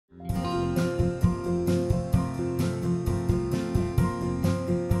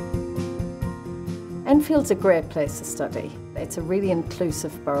Enfield's a great place to study. It's a really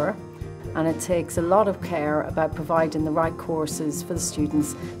inclusive borough and it takes a lot of care about providing the right courses for the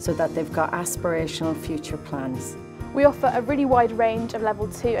students so that they've got aspirational future plans. We offer a really wide range of Level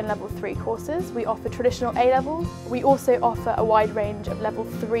 2 and Level 3 courses. We offer traditional A-levels. We also offer a wide range of Level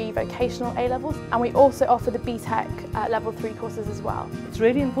 3 vocational A-levels, and we also offer the BTEC Level 3 courses as well. It's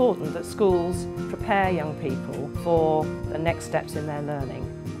really important that schools prepare young people for the next steps in their learning.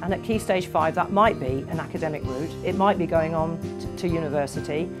 And at Key Stage 5 that might be an academic route, it might be going on to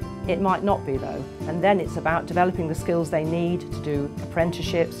university, it might not be though. And then it's about developing the skills they need to do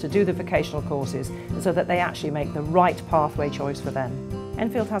apprenticeships, to do the vocational courses, so that they actually make the right pathway choice for them.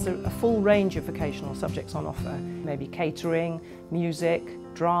 Enfield has a full range of vocational subjects on offer, maybe catering, music,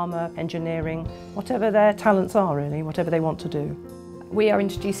 drama, engineering, whatever their talents are really, whatever they want to do. We are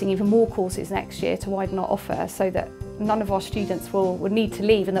introducing even more courses next year to widen our offer so that none of our students will need to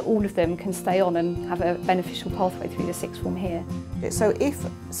leave and that all of them can stay on and have a beneficial pathway through the sixth form here. So if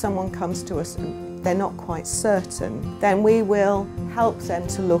someone comes to us and they're not quite certain, then we will help them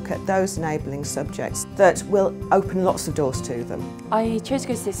to look at those enabling subjects that will open lots of doors to them. I chose to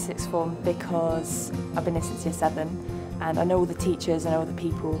go to this sixth form because I've been here since year 7 and I know all the teachers, I know all the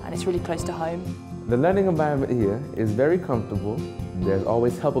people, and it's really close to home. The learning environment here is very comfortable. There's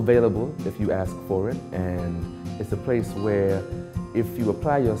always help available if you ask for it, and it's a place where if you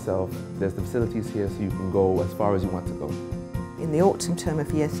apply yourself, there's the facilities here so you can go as far as you want to go. In the autumn term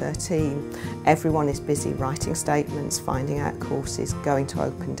of year 13, everyone is busy writing statements, finding out courses, going to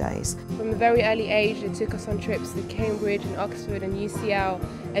open days. From a very early age, they took us on trips to Cambridge and Oxford and UCL,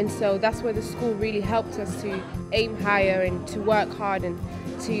 and so that's where the school really helped us to aim higher and to work hard and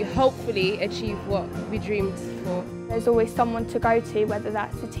to hopefully achieve what we dreamed for. There's always someone to go to, whether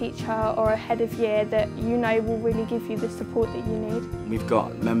that's a teacher or a head of year that you know will really give you the support that you need. We've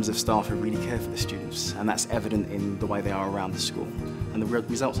got members of staff who really care for the students, and that's evident in the way they are around the school and the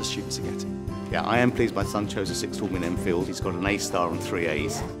results the students are getting. Yeah, I am pleased my son chose a sixth form in Enfield. He's got an A star and 3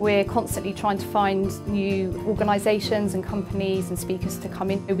 A's. We're constantly trying to find new organisations and companies and speakers to come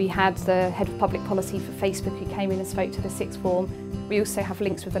in. We had the head of public policy for Facebook who came in and spoke to the sixth form. We also have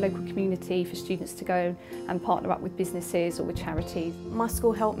links with the local community for students to go and partner up with businesses or with charities. My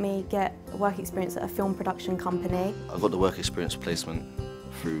school helped me get work experience at a film production company. I got the work experience placement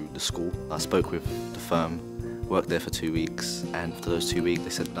through the school. I spoke with the firm, worked there for 2 weeks, and for those 2 weeks they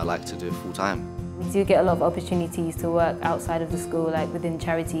said I'd like to do it full time. We do get a lot of opportunities to work outside of the school, like within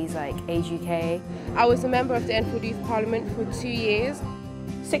charities like Age UK. I was a member of the Enfield Youth Parliament for 2 years.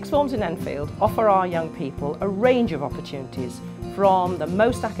 Sixth forms in Enfield offer our young people a range of opportunities, from the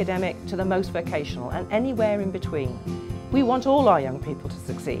most academic to the most vocational and anywhere in between. We want all our young people to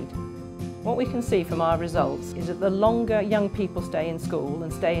succeed. What we can see from our results is that the longer young people stay in school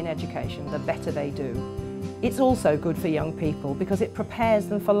and stay in education, the better they do. It's also good for young people because it prepares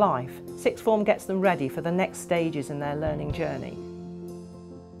them for life. Sixth form gets them ready for the next stages in their learning journey.